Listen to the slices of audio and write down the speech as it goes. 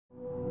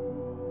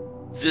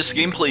This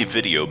gameplay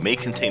video may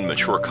contain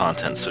mature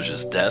content such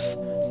as death,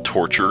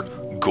 torture,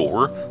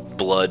 gore,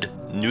 blood,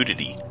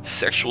 nudity,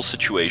 sexual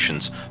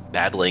situations,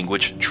 bad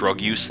language, drug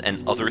use,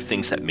 and other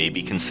things that may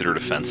be considered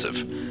offensive.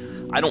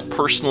 I don't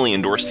personally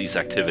endorse these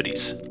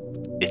activities.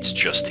 It's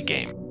just a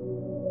game.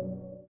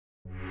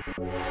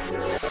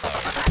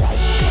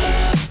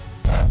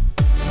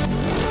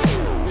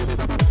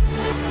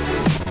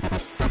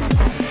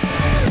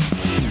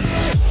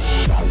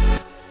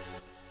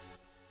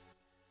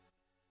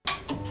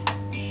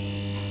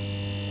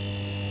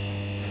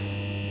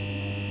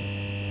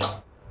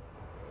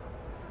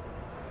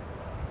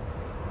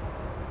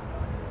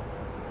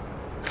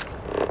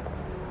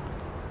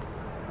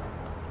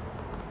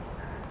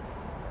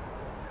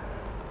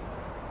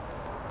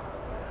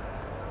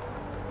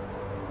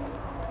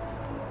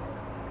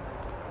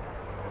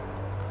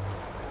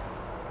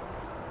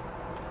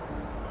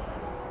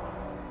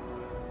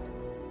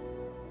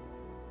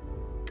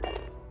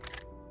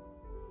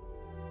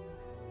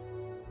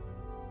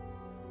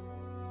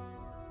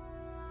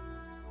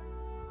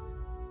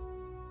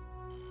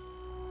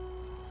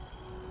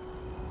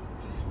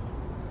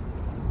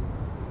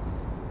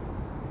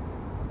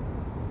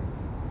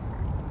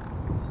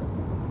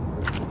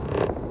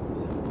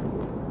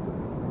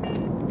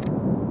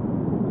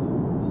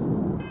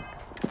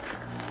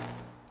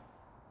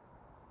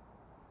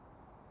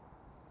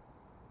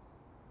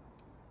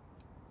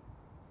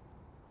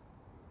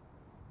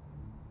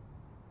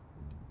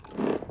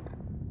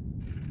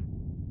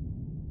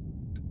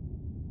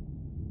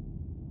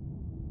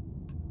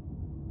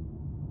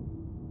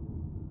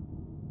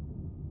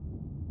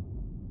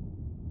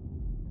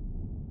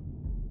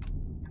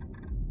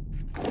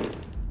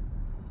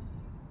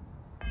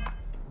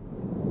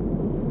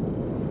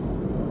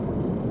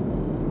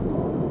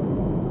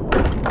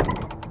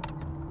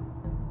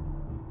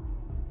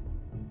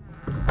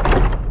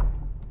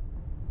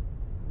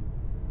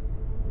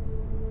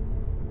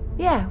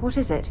 Yeah, what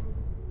is it?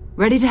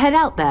 Ready to head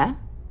out there?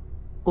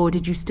 Or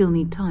did you still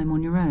need time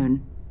on your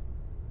own?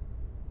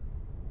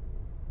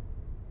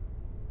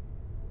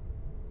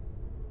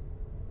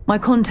 My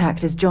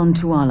contact is John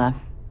Tuala.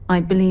 I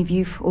believe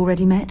you've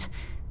already met.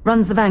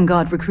 Runs the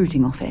Vanguard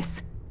recruiting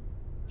office.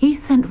 He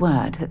sent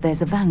word that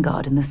there's a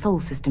Vanguard in the Sol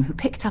system who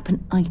picked up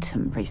an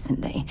item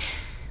recently.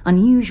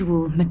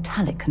 Unusual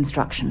metallic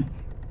construction.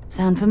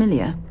 Sound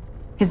familiar?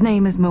 His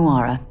name is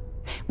Moara.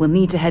 We'll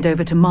need to head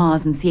over to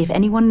Mars and see if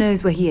anyone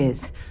knows where he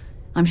is.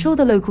 I'm sure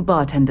the local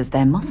bartenders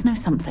there must know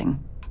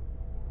something.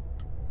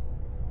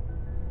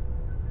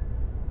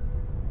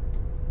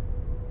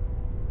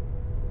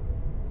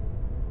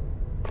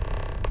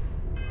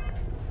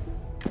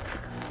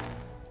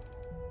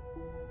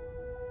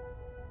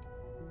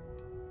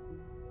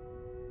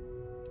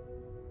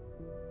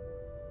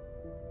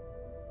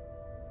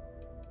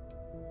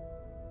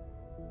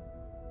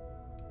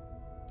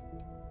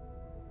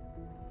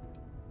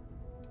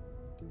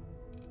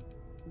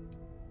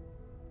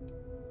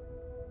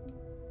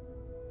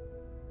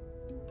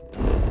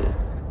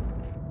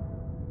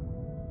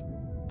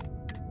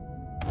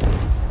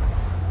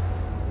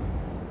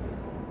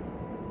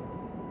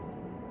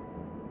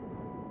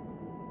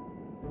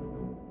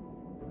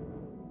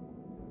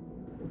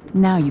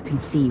 Now you can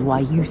see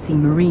why you see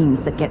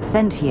Marines that get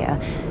sent here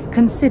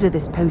consider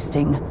this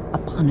posting a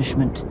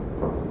punishment.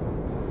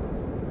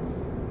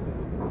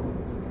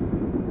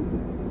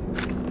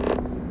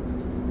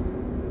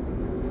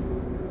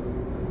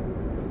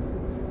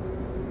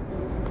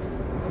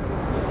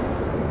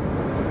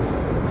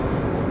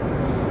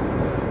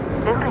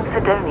 Building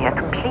Cydonia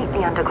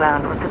completely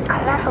underground was a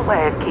clever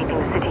way of keeping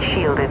the city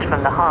shielded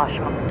from the harsh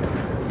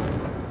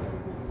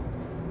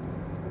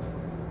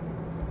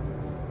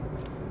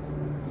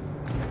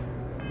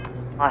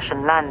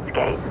Martian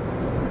landscape.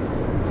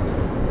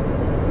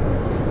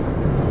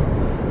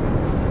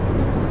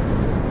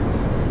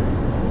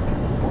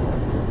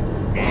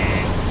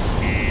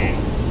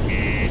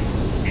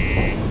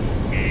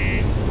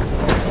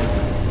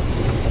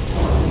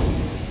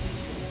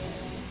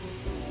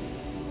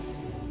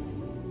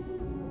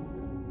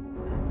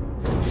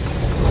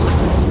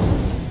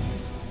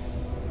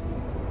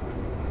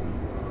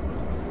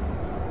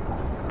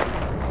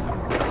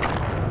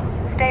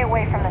 Stay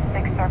away from the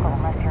Sixth Circle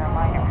unless you're a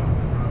minor.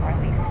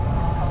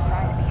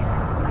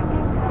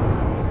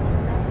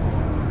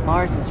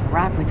 Mars is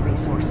ripe with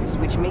resources,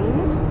 which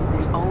means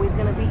there's always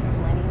gonna be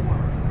plenty of work.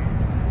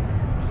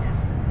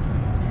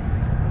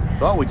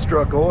 Thought we'd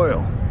struck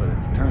oil, but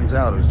it turns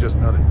out it was just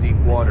another deep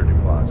water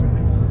deposit.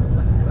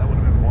 That would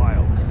have been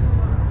wild.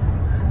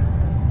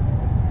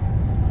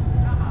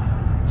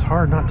 It's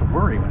hard not to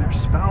worry when your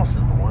spouse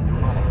is the one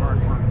doing all the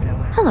hard work,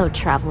 damn it. Hello,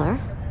 traveler.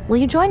 Will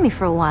you join me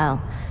for a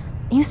while?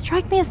 You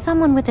strike me as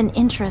someone with an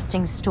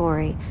interesting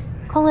story.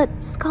 Call it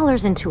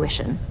scholar's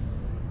intuition.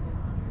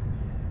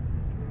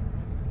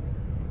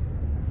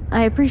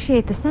 I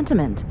appreciate the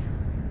sentiment.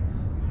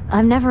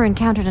 I've never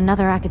encountered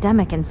another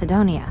academic in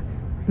Cydonia.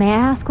 May I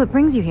ask what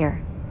brings you here?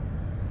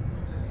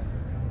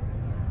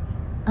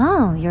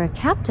 Oh, you're a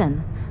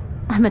captain.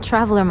 I'm a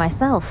traveler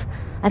myself.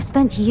 I've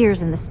spent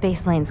years in the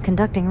space lanes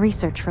conducting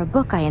research for a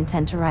book I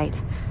intend to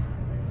write.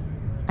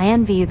 I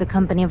envy you the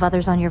company of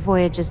others on your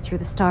voyages through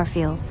the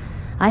Starfield.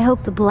 I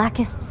hope the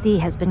Blackest Sea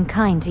has been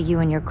kind to you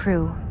and your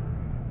crew.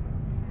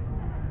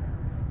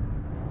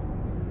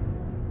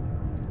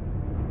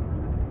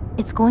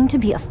 It's going to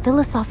be a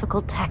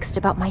philosophical text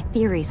about my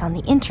theories on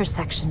the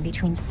intersection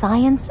between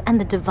science and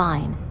the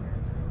divine.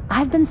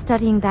 I've been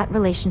studying that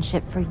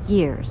relationship for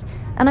years,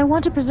 and I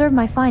want to preserve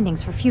my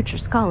findings for future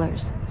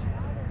scholars.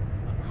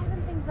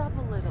 Liven things up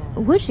a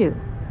little. Would you?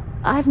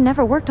 I've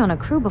never worked on a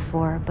crew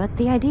before, but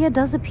the idea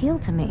does appeal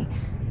to me.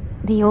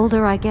 The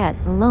older I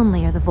get, the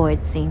lonelier the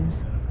void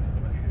seems.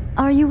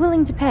 Are you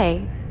willing to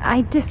pay?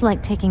 I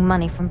dislike taking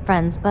money from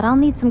friends, but I'll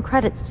need some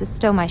credits to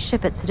stow my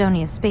ship at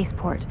Cydonia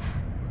spaceport.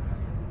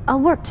 I'll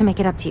work to make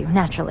it up to you,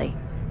 naturally.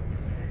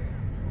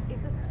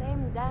 It's the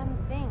same damn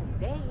thing,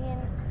 day in,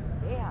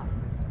 day out.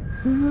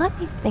 Let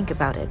me think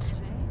about it.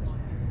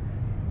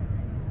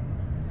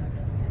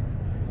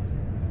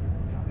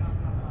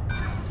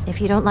 If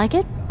you don't like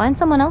it, find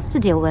someone else to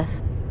deal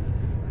with.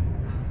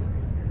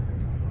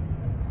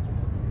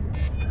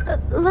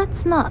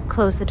 Let's not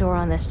close the door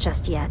on this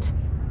just yet.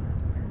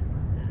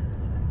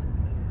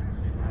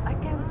 I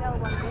can't tell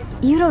one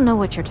bit. You don't know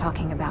what you're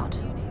talking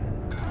about.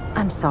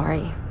 I'm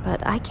sorry,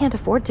 but I can't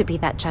afford to be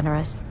that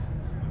generous.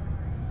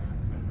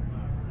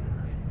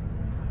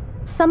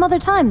 Some other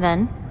time,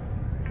 then.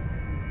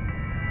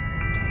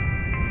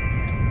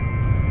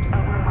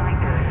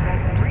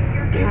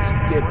 Things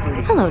can get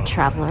pretty. Hello,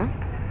 traveler.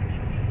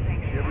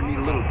 You ever need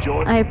a little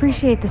joy? I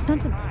appreciate the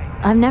sentiment.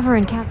 I've never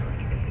encountered...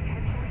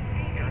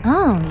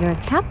 Oh, you're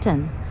a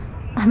captain.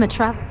 I'm a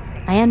traveler.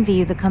 I envy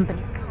you the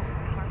company.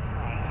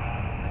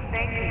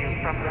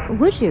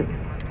 Would you?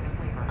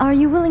 Are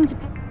you willing to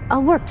pay?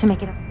 I'll work to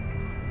make it up.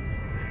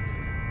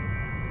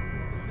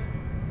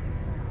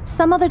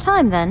 Some other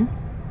time, then.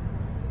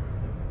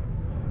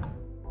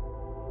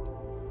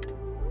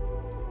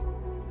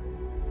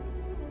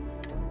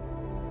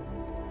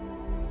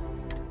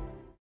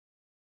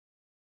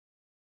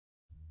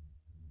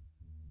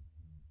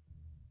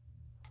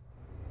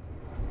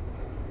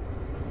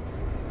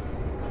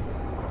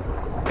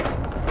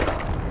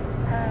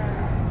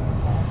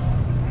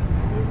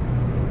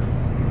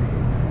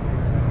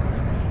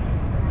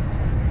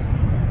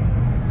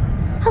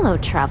 Hello,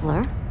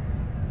 traveler.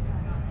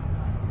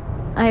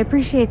 I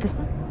appreciate this.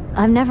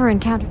 I've never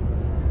encountered...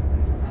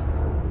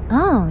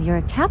 Oh, you're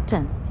a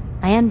captain.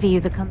 I envy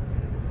you the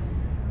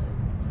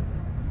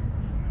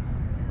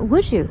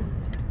Would you?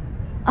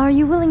 Are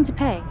you willing to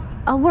pay?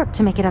 I'll work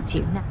to make it up to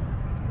you. Now,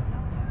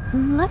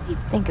 let me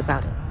think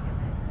about it.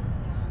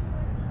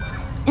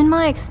 In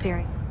my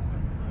experience...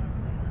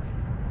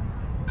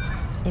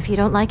 If you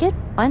don't like it,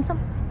 find some...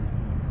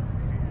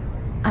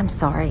 I'm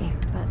sorry,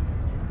 but...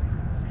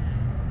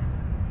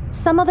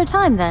 Some other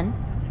time, then.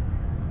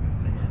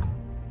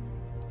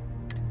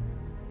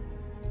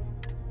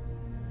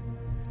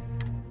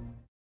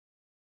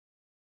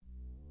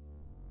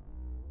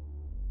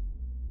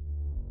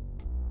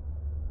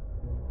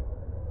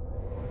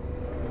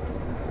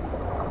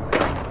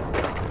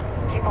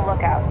 Keep a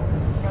lookout.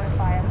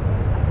 Notify him.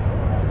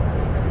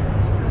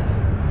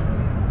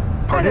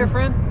 Hi there,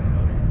 friend.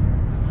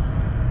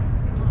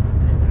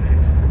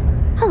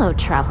 Hello,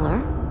 traveler.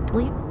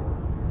 Will you...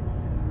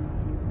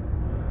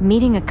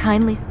 Meeting a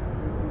kindly...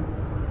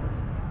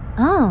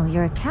 Oh,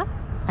 you're a cap...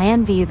 I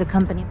envy you the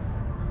company.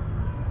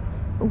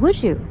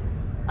 Would you?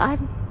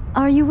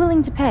 Are you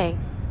willing to pay?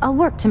 I'll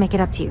work to make it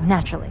up to you,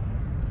 naturally.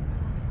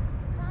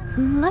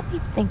 Let me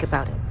think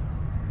about it.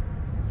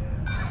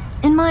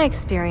 In my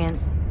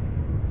experience...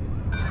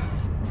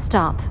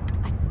 Stop.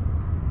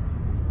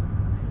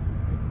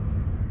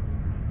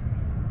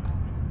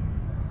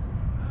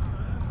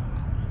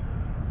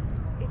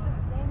 It's the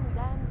same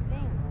damn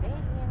thing, day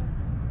in,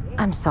 day out.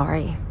 I'm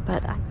sorry,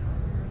 but I...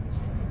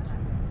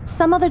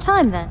 Some other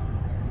time, then.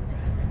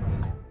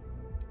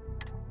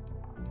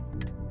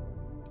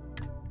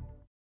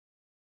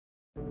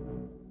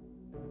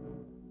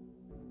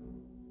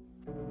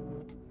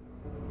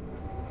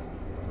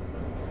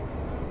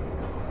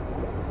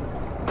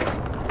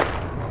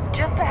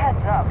 Just a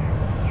heads up.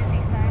 Use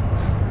these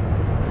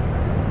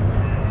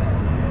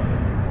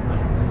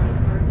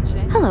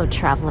signs. Hello,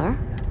 traveler.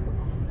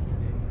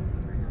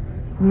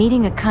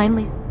 Meeting a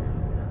kindly...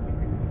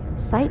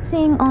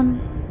 Sightseeing on...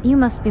 You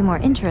must be more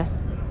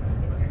interested.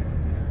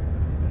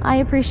 I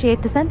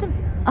appreciate the sentiment.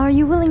 Are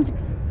you willing to...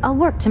 I'll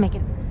work to make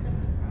it...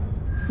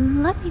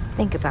 Let me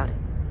think about it.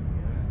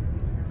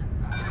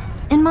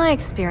 In my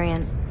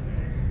experience...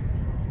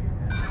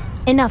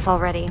 Enough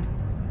already.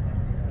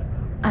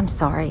 I'm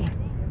sorry.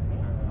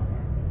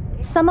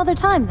 Some other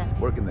time, then.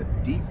 Working the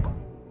deep.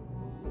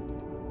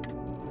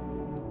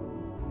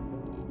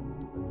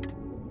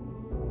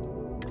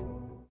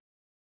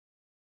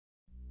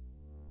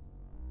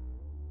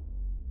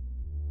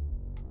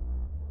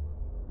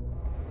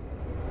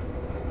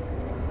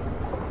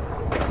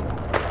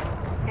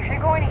 If you're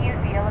going to use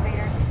the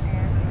elevators or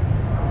stairs,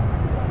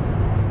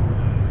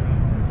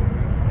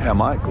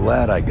 Am I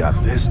glad I got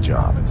this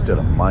job instead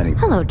of mining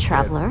Hello, some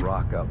traveler. dead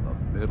rock out in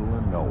the middle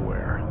of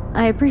nowhere.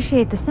 I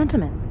appreciate the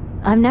sentiment.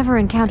 I've never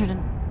encountered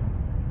an...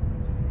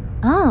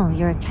 Oh,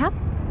 you're a cap?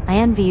 I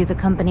envy you the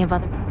company of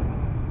other...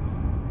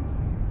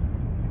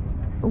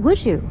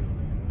 Would you?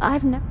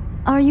 I've never...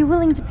 Are you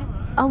willing to pay?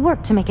 I'll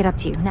work to make it up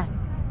to you now.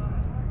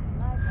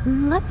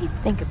 Let me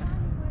think about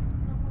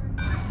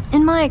it.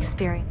 In my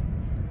experience...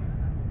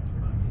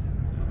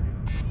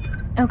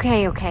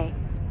 Okay.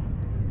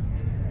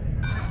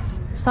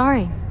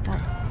 Sorry,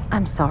 but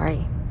I'm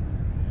sorry.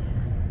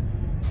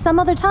 Some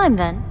other time,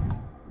 then.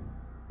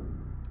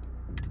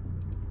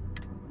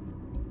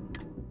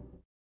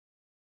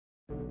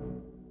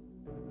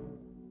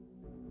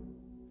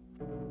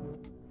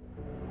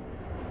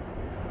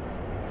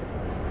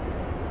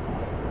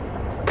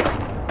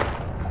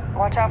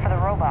 Watch out for the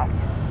robots.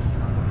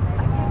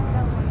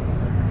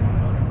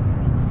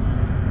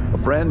 A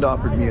friend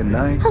offered me a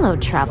nice... Hello,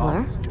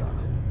 traveler. office job,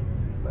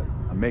 but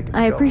I'm making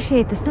I dough.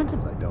 appreciate the I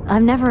sentiment. don't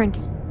I've never...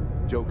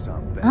 Joke's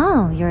on them.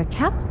 Oh, you're a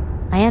captain?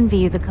 I envy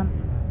you the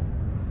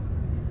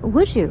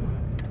Would you?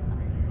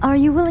 Are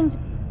you willing to...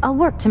 I'll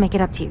work to make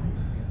it up to you.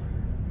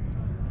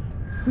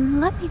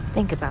 Let me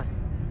think about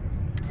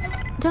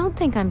it. Don't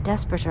think I'm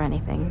desperate or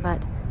anything,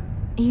 but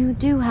you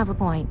do have a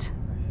point.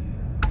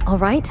 All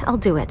right, I'll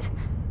do it.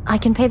 I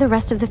can pay the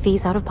rest of the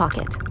fees out of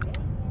pocket.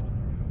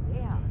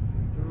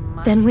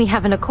 Then we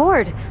have an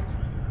accord.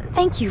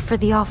 Thank you for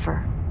the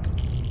offer.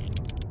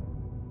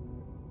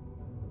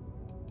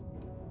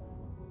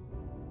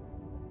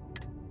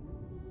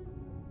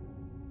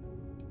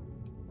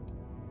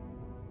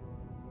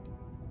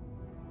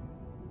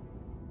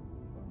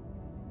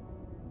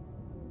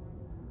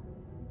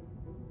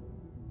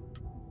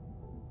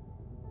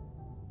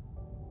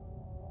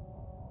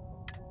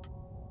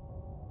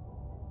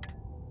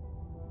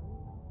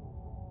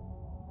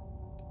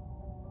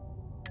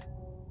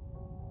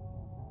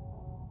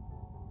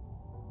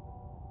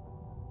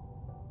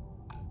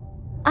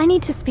 I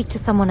need to speak to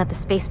someone at the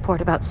spaceport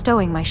about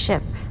stowing my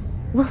ship.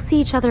 We'll see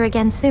each other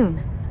again soon.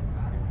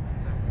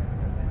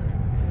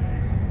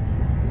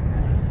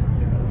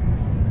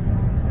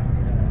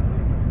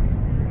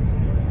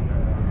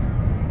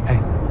 Hey,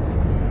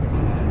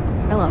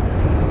 Hello.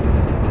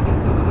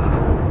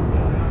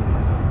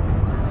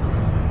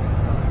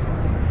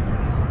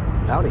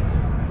 Howdy.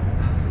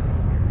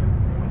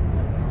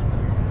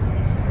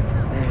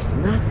 There's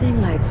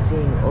nothing like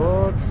seeing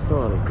old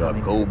Sol Got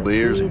coming cold to the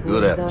beers and big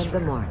good window of atmosphere.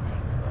 the morning.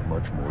 Not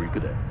much more you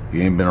could have.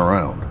 He ain't been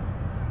around.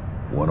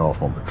 Went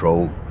off on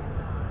patrol.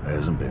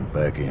 Hasn't been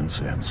back in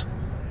since.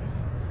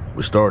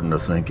 We're starting to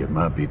think it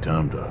might be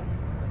time to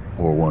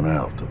pour one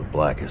out to the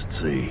blackest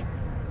sea.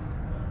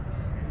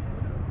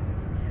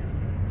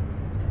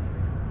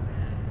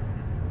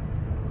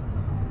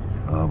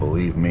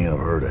 Believe me, I've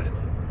heard it.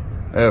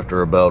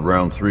 After about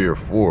round 3 or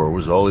 4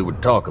 was all he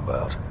would talk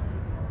about.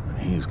 And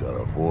he's got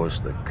a voice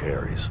that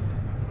carries.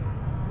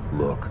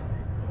 Look,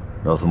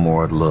 nothing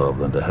more I'd love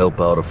than to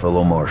help out a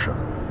fellow Martian.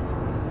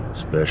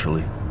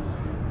 Especially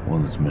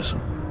one that's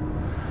missing.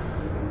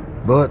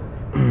 But,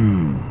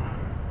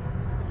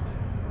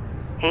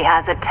 He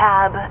has a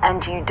tab,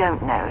 and you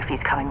don't know if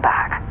he's coming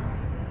back.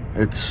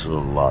 it's a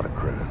lot of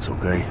credits,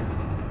 okay?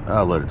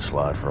 I let it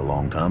slide for a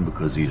long time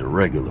because he's a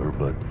regular,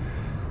 but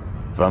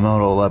if I'm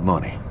out all that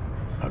money,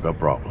 I got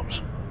problems.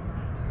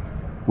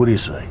 What do you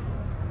say?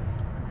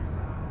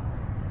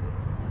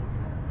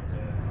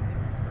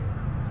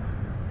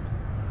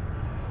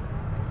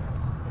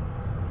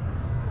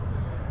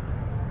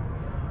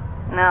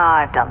 No,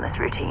 I've done this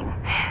routine.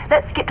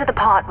 Let's skip to the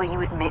part where you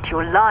admit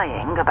you're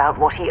lying about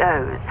what he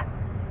owes.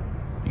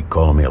 You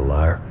calling me a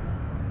liar?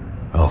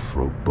 I'll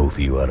throw both of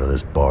you out of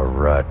this bar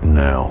right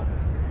now.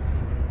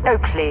 Oh,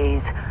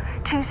 please.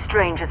 2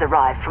 strangers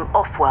arrive from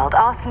off-world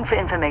asking for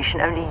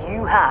information only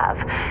you have.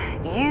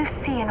 You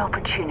see an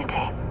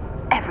opportunity.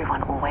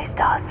 Everyone always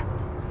does.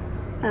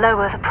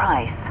 Lower the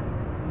price.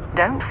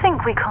 Don't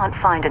think we can't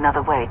find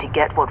another way to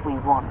get what we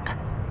want.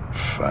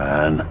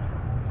 Fine.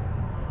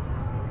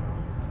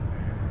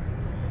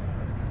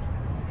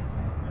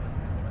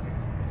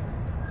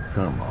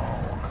 Come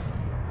on.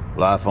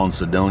 Life on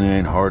Cydonia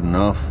ain't hard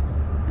enough.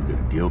 You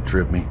gonna guilt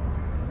trip me?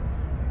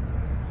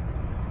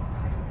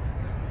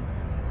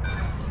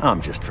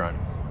 I'm just trying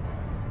to...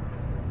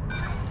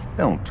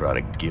 Don't try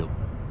to guilt.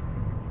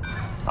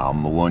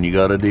 I'm the one you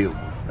gotta deal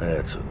with.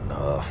 That's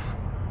enough.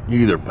 You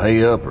either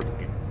pay up or...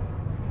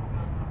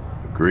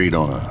 Agreed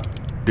on a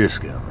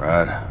discount,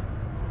 right?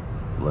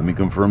 Let me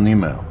confirm the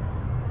amount.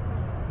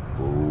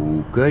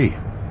 Okay.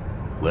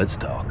 Let's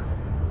talk.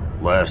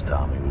 Last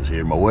time he was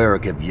here, Moera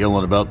kept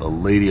yelling about the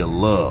Lady of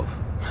Love.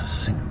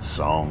 Singing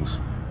songs.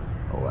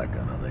 All that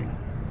kind of thing.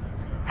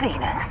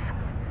 Venus?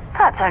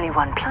 That's only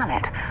one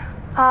planet.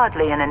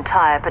 Hardly an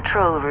entire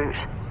patrol route.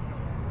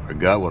 I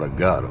got what I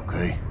got,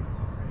 okay?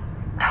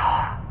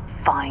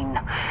 Fine.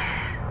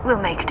 We'll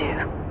make do.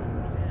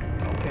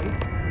 okay.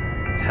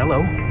 Hello.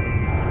 A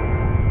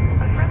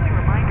friendly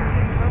reminder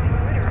that throwing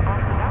litter on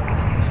the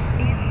balconies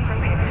is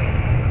prohibited.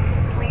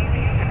 Please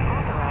use an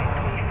authorized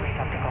waste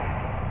receptacle.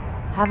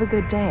 Have a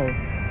good day.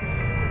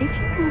 If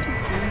you notice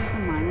any of the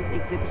miners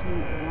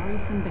exhibiting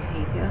worrisome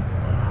behavior,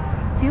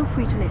 feel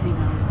free to let me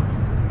know.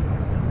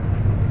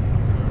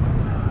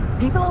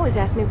 People always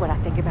ask me what I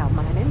think about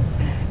mining.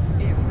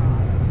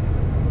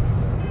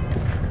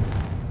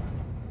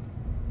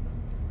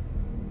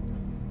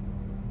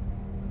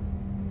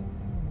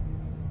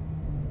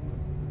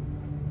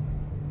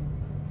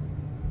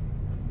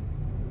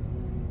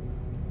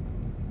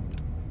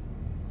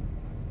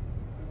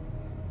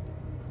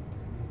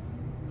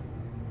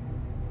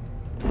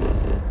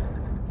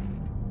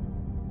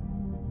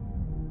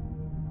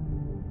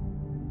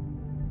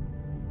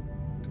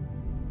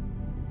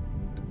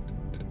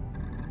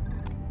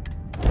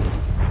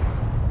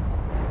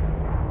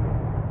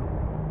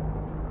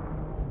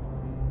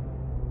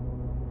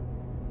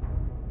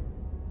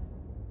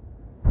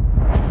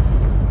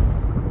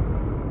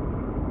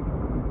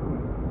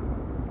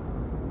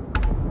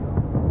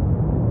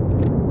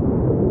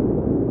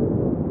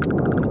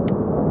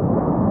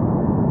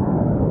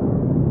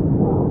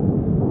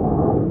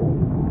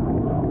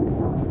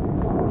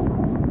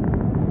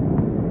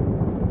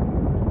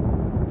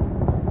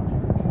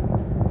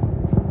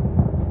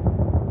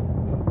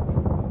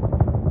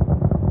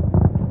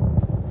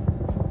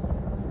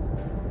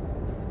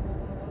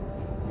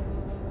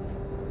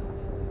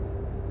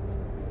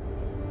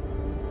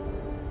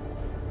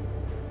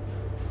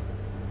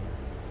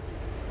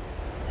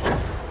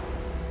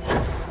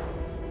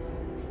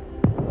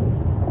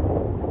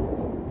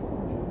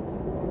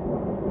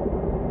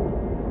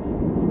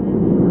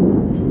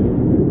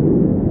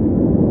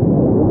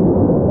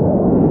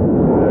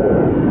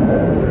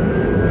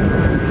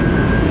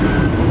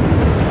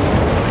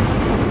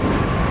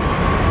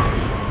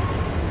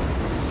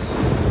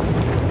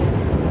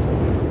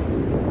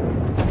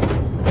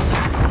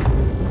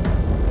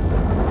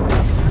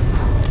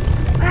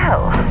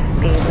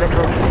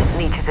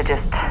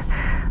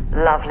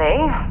 Lovely.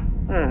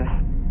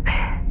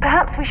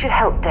 Perhaps we should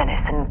help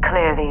Dennis and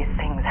clear these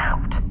things out.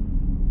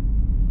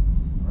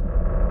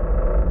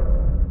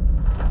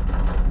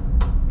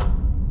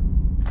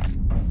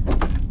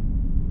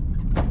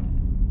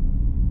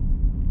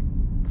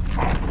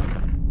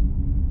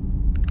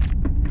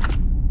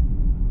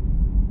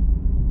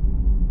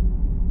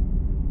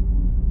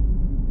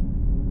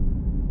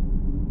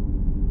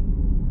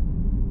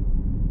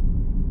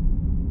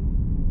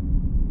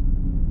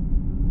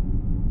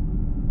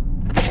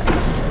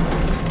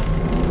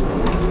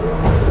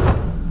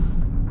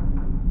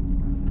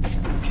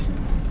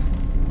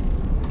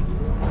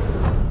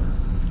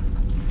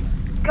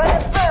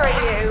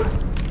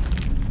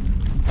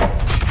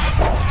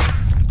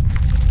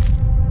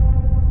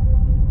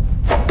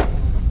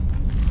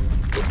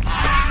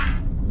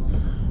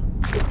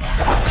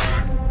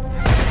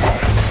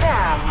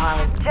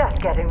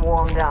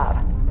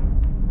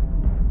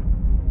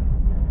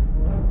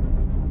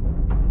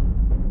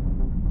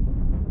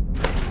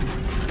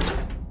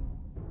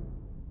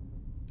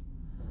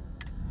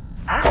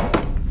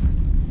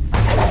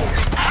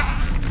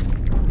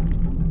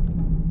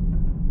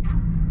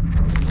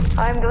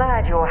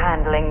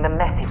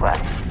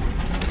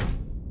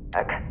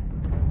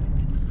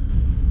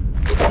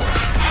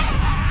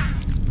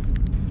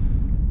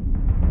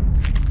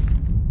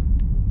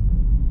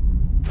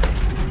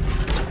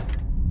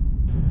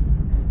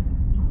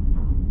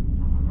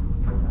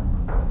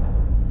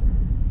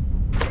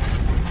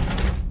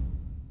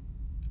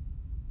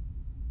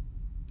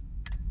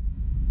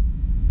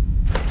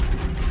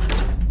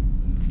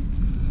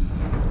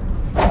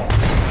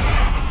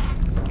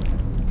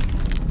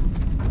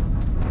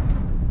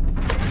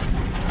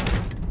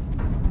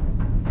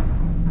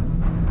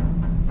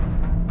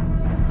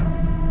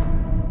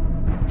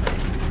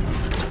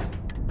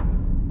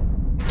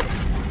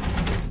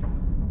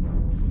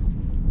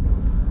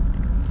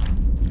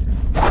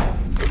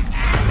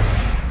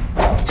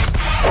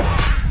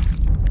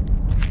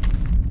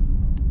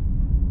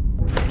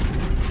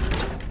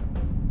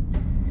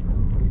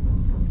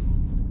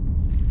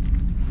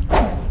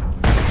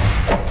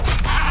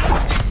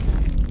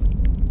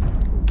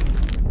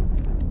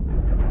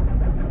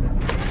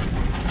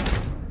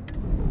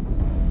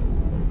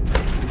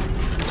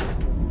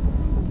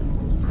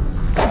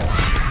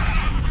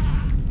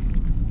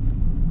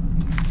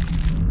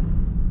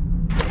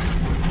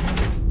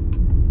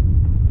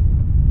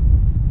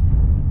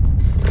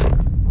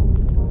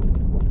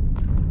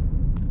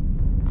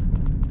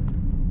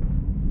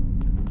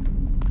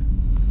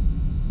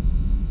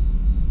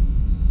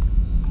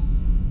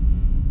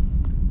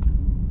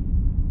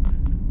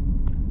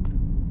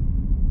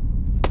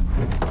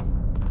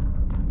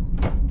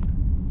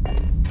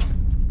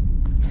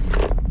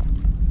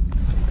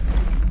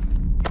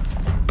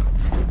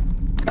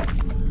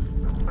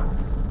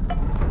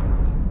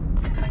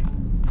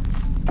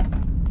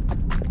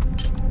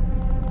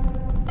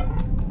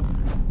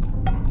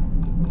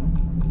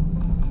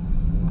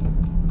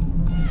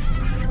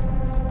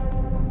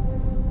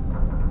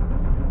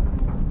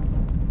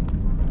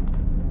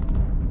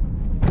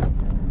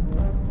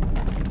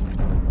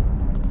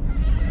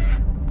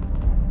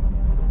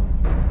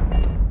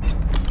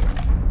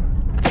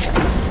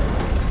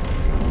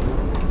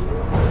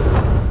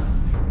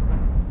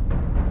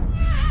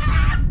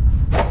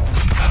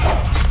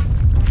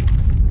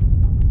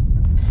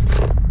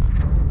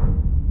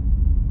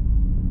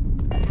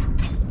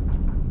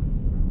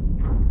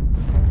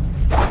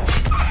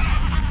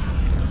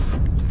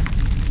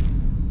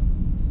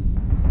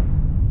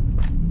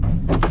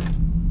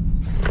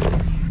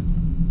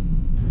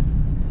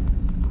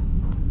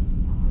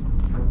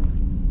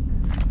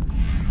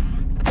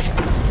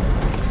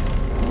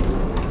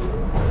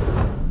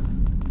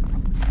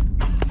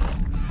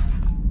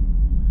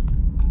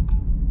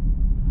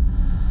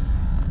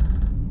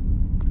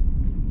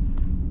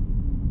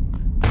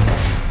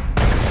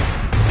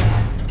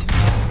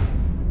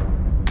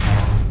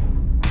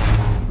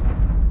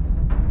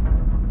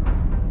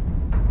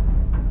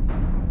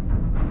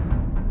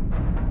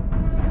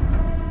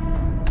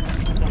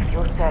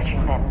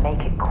 searching them, make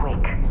it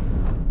quick.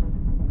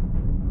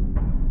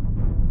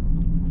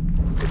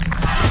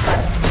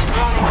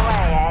 Running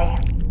away, eh?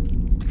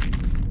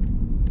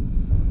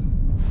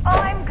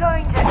 I'm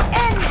going to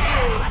end you!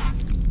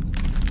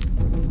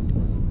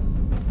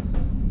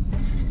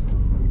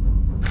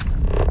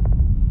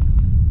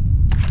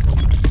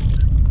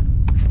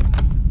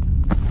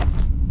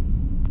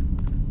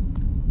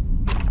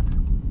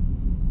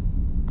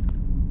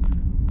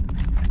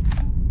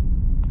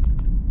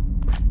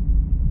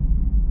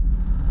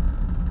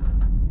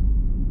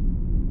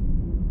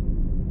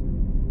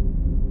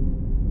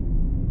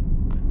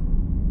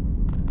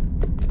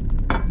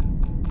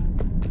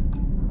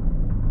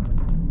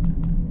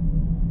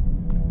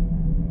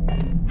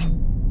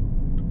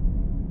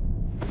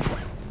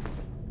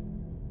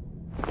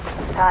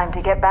 Time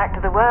to get back to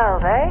the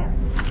world, eh?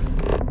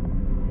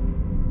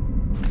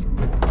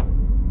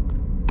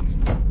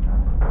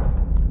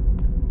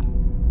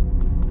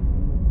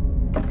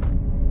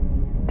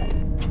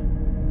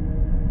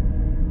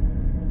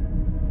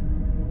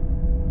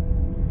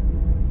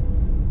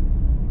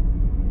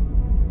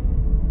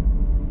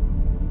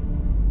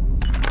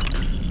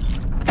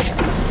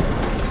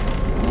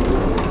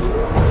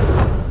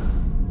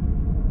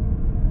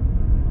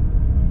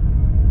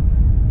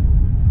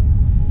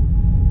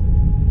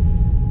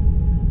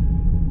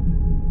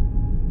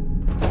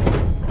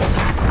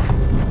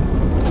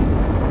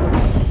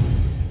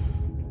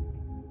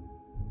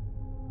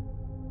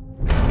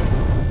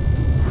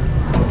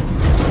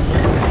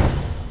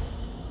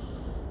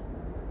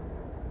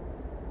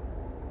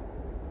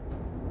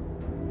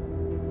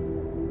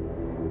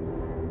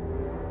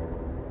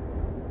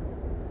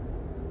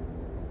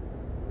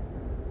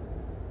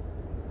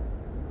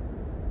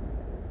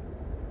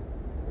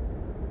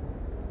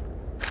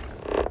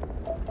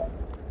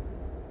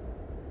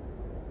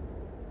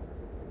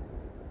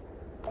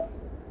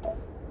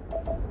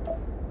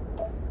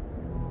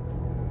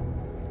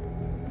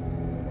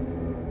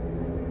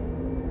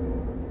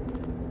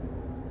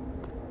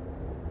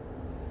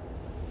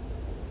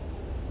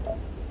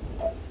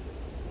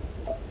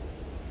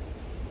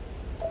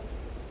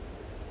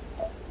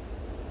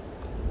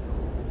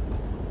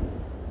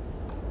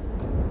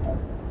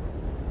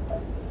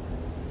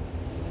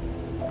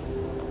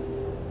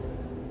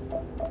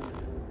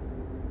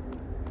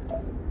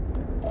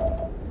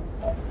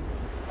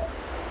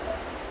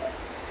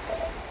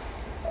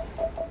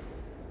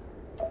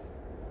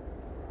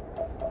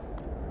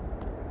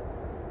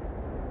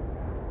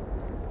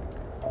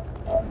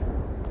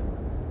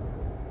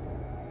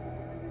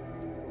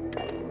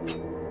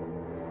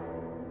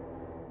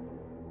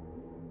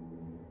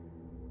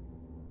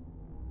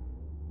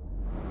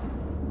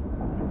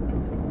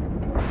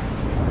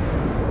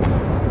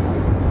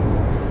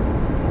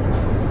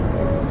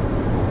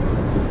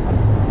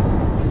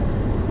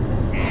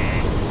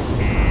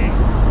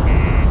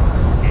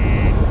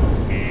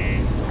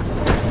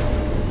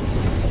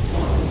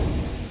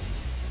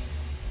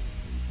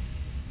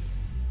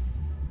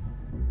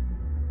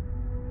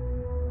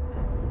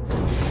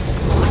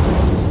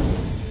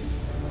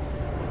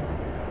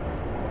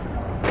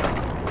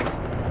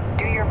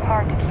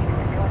 To keep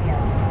Cydonia.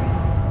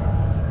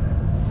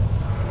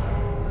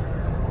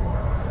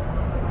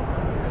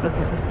 Look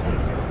at this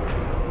place.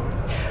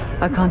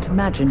 I can't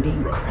imagine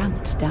being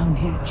cramped down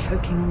here,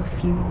 choking on the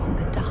fumes and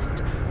the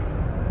dust.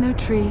 No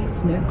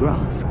trees, no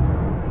grass.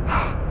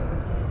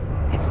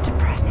 It's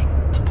depressing.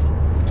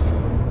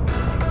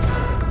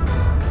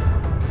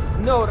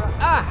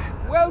 Nora,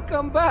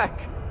 welcome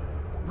back!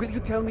 Will you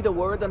tell me the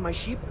word on my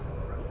ship?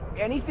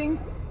 Anything?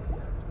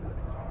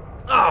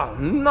 Oh,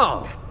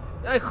 no!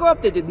 I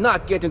hope they did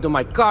not get into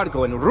my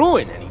cargo and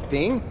ruin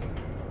anything.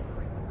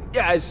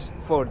 As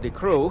for the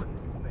crew,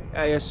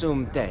 I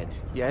assume dead,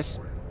 yes?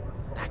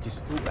 That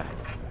is too bad.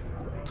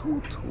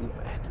 Too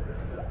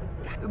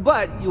bad.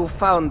 But you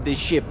found the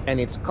ship and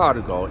its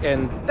cargo,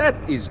 and that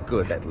is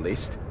good at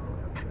least.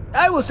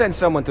 I will send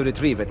someone to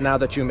retrieve it now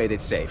that you made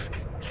it safe.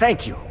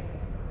 Thank you.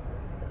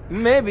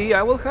 Maybe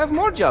I will have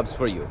more jobs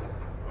for you.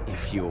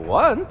 If you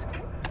want.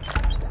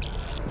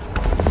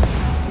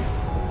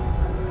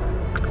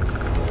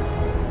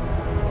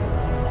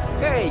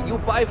 Hey, you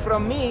buy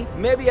from me,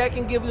 maybe I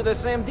can give you the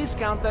same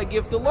discount I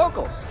give to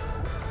locals.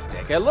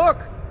 Take a look.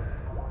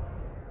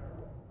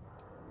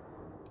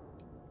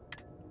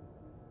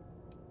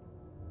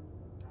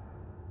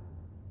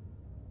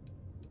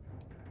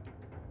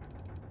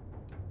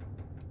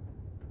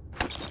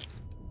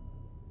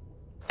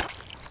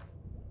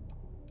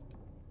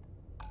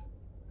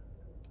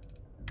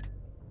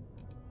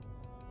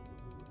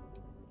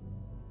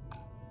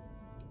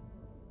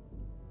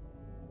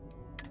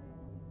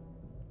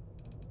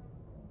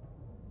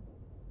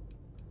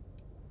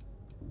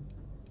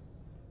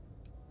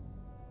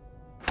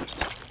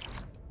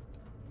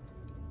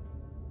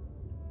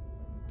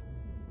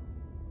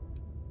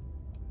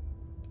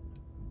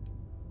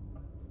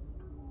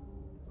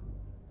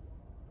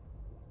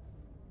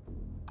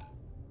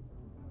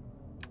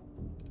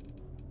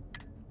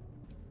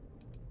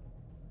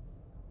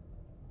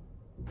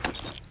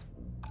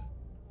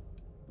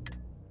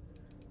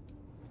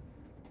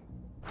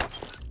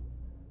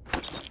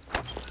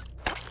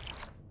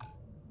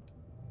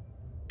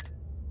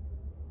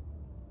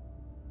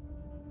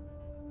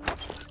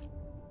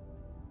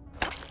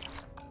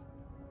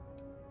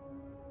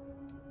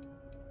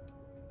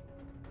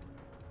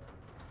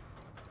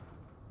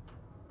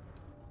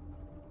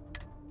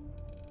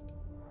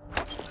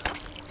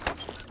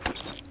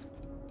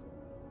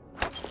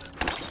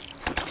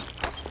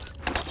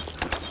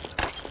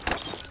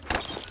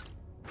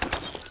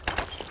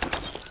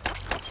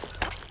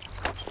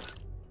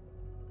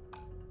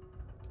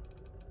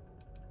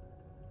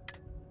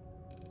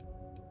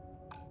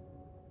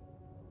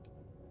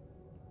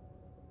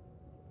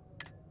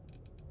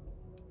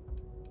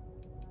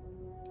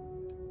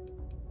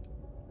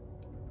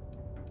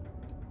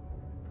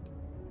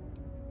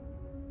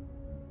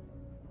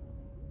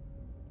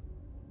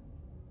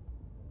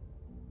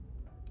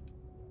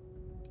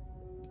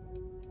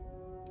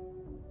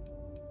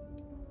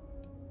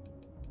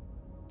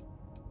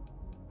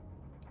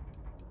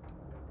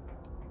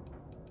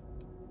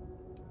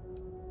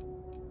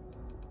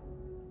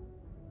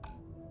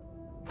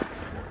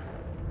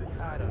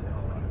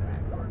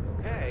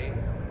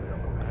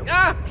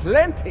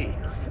 plenty.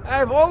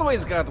 I've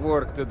always got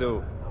work to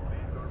do.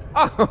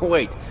 Oh,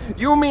 wait.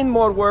 You mean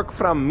more work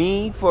from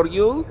me for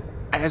you?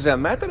 As a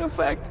matter of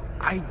fact,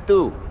 I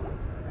do.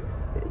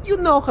 You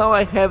know how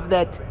I have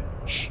that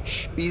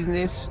shh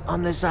business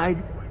on the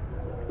side?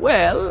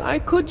 Well, I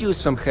could use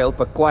some help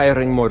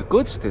acquiring more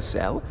goods to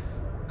sell.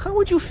 How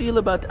would you feel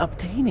about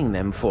obtaining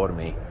them for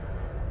me?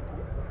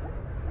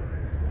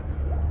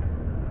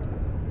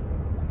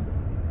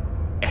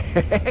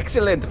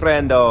 Excellent,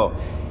 friendo.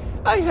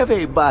 I have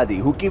a buddy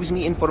who gives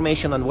me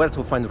information on where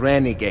to find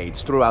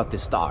renegades throughout the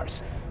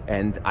stars,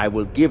 and I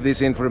will give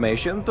this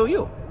information to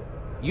you.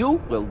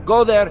 You will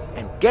go there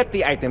and get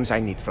the items I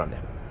need from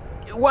them.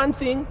 One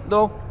thing,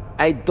 though,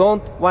 I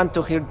don't want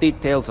to hear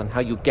details on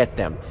how you get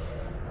them,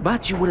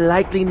 but you will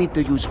likely need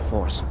to use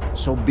force,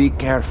 so be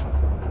careful.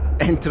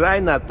 And try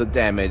not to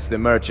damage the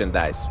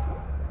merchandise.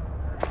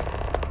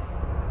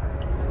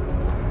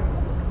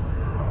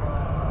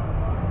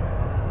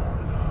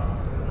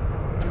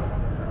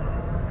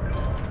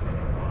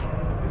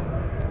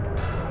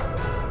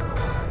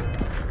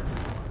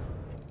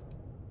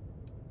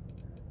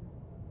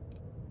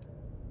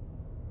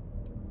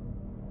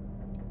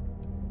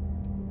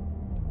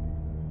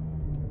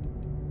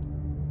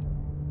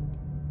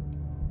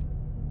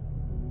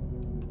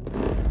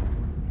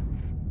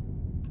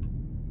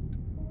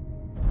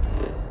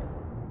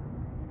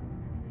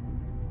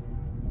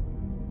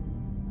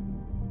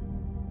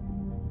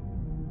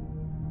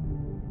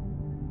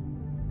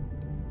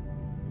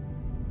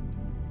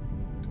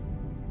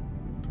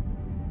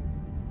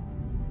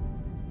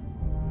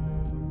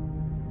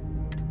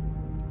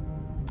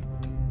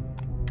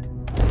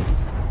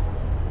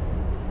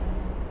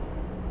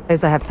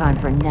 Suppose I have time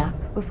for a nap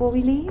before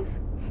we leave?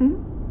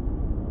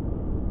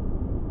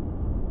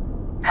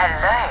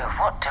 Hello,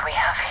 what do we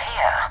have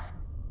here?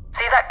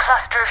 See that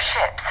cluster of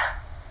ships?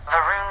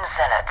 Varun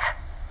Zealots.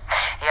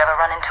 You ever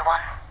run into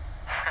one?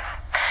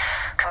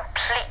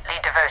 Completely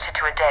devoted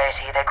to a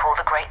deity they call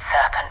the Great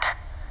Serpent,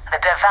 the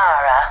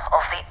devourer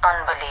of the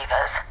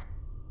unbelievers.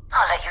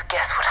 I'll let you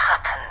guess what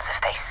happens if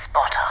they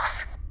spot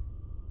us.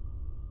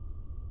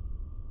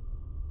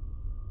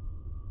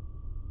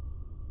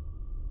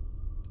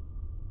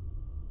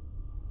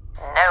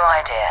 No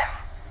idea.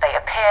 They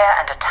appear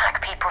and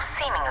attack people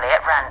seemingly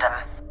at random.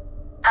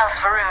 House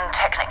Varun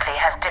technically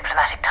has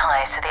diplomatic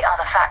ties to the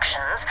other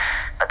factions,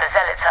 but the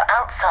Zealots are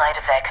outside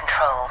of their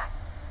control.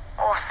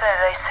 Or so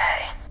they say.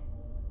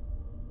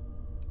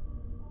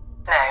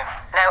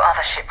 No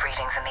other ship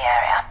readings in the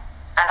area.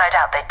 And I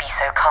doubt they'd be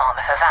so calm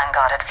if a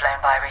Vanguard had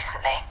flown by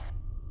recently.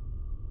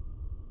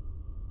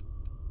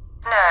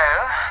 No,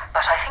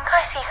 but I think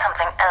I see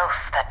something else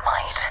that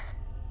might.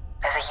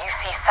 There's a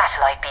UC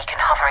satellite beacon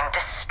hovering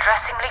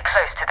distressingly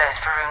close to those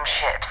Varun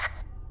ships.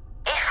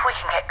 If we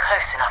can get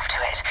close enough to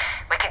it,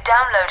 we could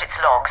download its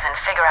logs and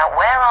figure out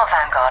where our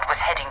Vanguard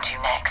was heading to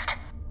next.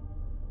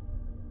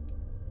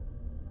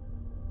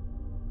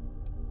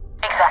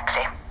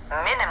 Exactly.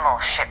 Minimal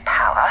ship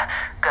power.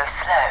 Go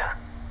slow.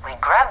 We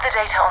grab the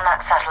data on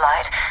that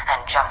satellite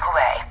and jump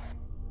away.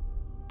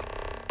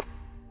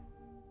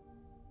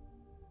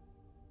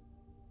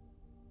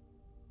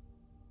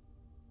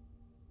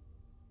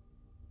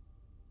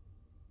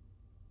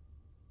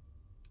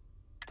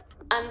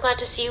 I'm glad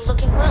to see you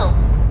looking well.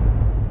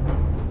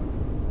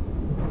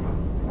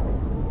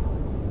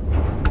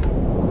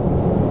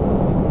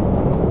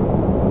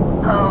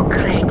 Oh,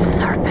 great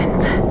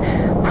serpent,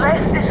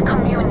 bless this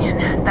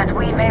communion that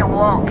we may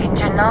walk in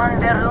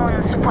Janan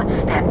Varun's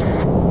footsteps.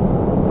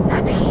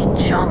 That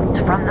he jumped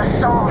from the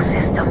soul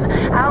system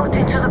out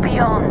into the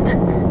beyond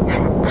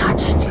and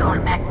touched your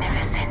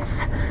magnificence.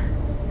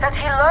 That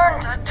he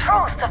learned the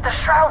truth of the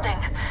shrouding,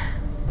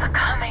 the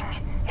coming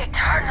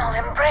eternal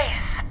embrace.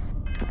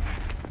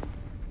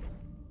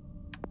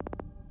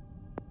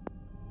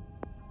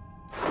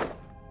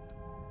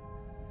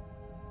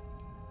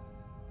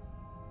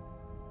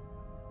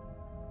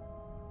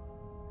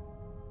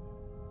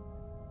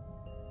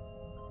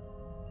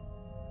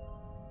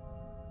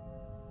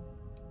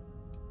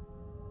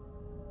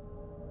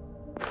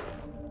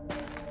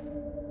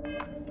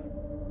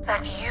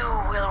 That you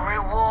will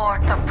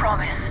reward the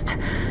promised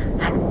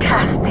and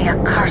cast the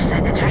accursed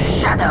into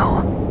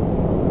shadow.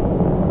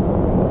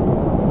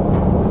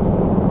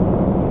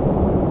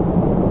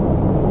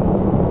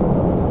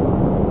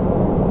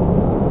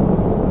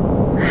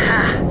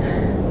 Ha!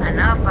 An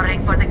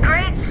offering for the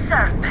Great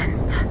Serpent.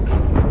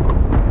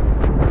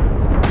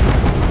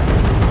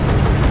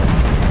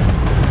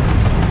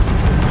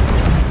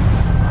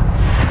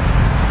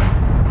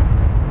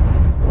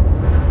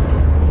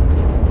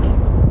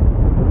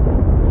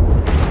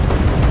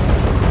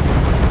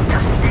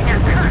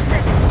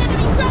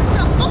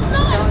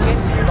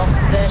 Targets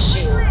lost their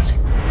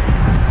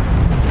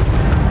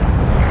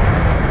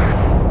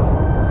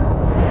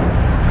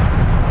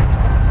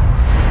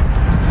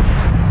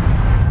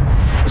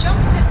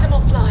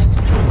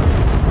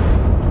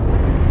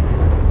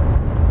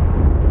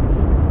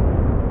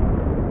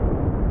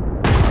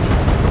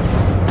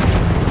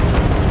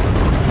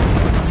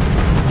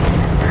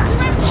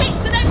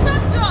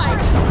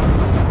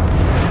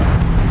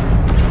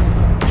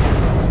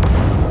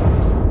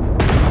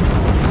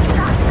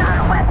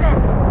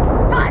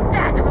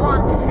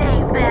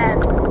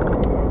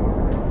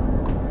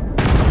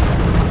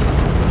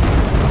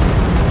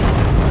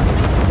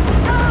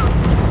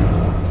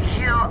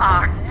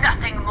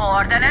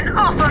more than an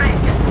offering!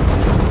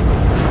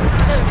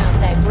 Clone out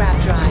that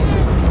grab drive.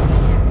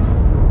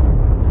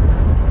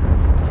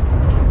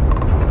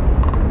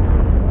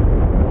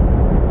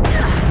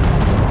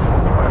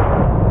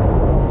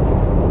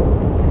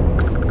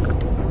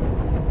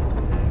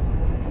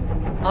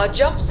 Our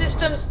jump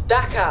systems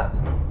back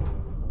up.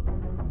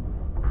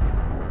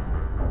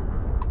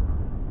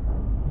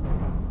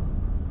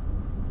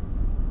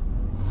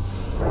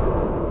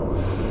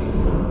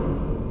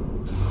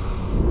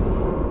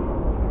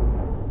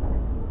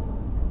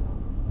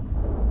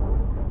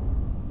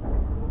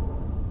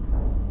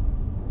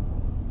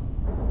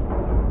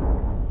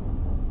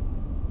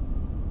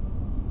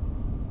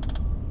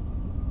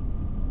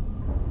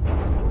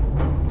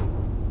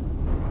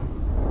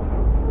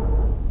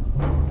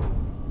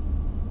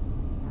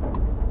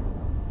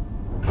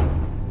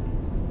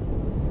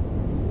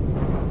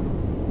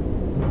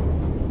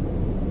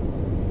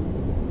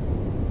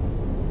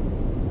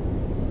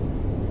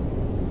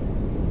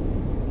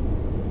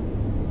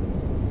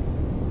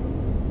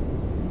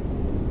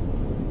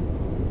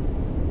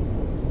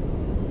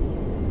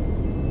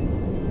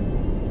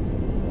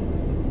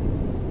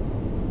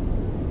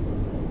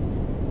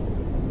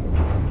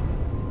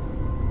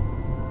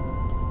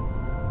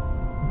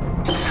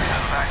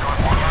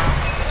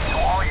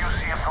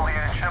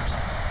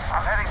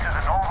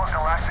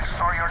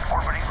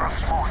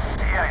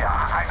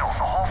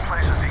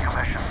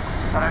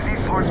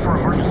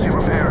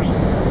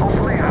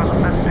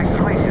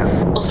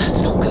 Oh,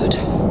 that's not good.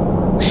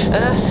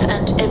 Earth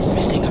and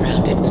everything